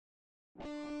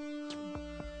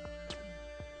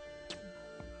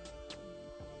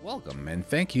Welcome and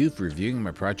thank you for viewing my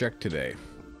project today.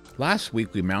 Last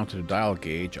week we mounted a dial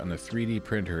gauge on the 3D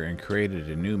printer and created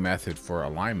a new method for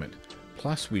alignment,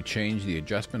 plus we changed the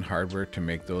adjustment hardware to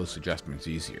make those adjustments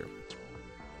easier.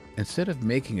 Instead of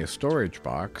making a storage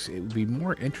box, it would be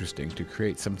more interesting to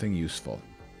create something useful.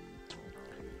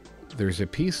 There's a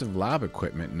piece of lab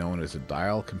equipment known as a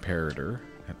dial comparator,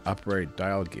 an upright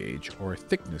dial gauge, or a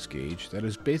thickness gauge that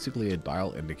is basically a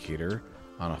dial indicator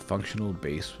on a functional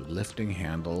base with lifting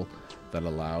handle that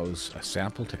allows a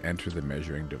sample to enter the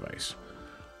measuring device.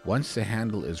 Once the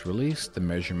handle is released, the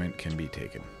measurement can be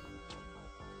taken.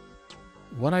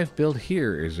 What I've built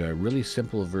here is a really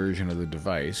simple version of the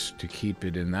device. To keep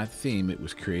it in that theme, it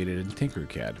was created in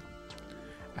Tinkercad.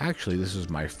 Actually, this is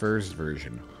my first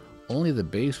version. Only the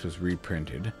base was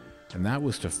reprinted, and that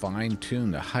was to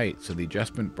fine-tune the height so the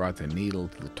adjustment brought the needle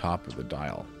to the top of the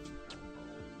dial.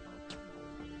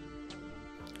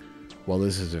 Well,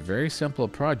 this is a very simple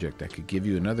project that could give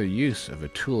you another use of a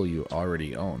tool you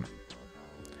already own.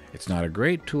 It's not a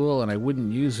great tool, and I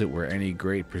wouldn't use it where any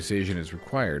great precision is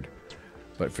required,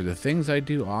 but for the things I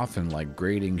do often, like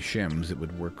grading shims, it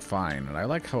would work fine, and I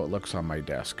like how it looks on my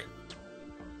desk.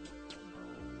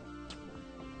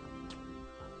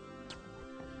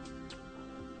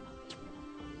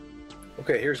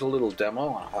 Okay, here's a little demo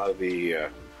on how the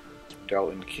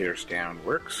dial indicator stand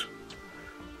works.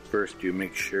 First, you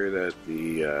make sure that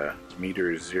the meter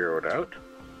is zeroed out.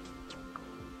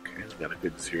 Okay, we've got a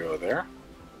good zero there.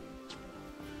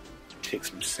 Take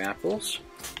some samples.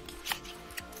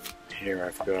 Here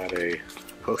I've got a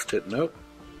post-it note.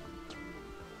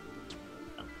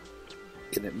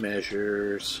 And it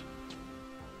measures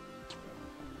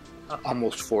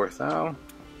almost 4 thou.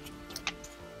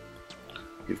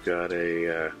 You've got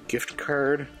a gift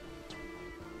card.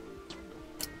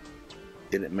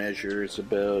 And it measures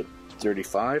about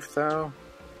 35 thou.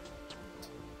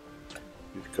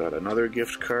 We've got another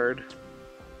gift card,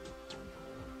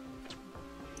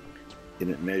 and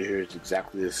it measures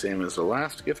exactly the same as the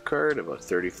last gift card, about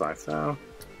 35 thou.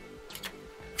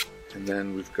 And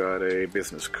then we've got a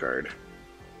business card,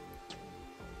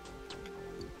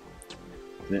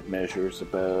 and it measures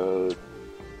about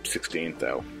 16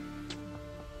 thou.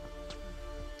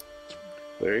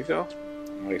 There you go.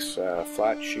 Nice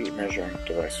flat sheet measuring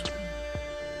device.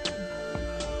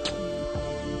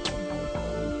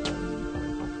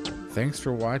 Thanks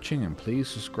for watching, and please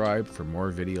subscribe for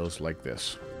more videos like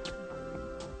this.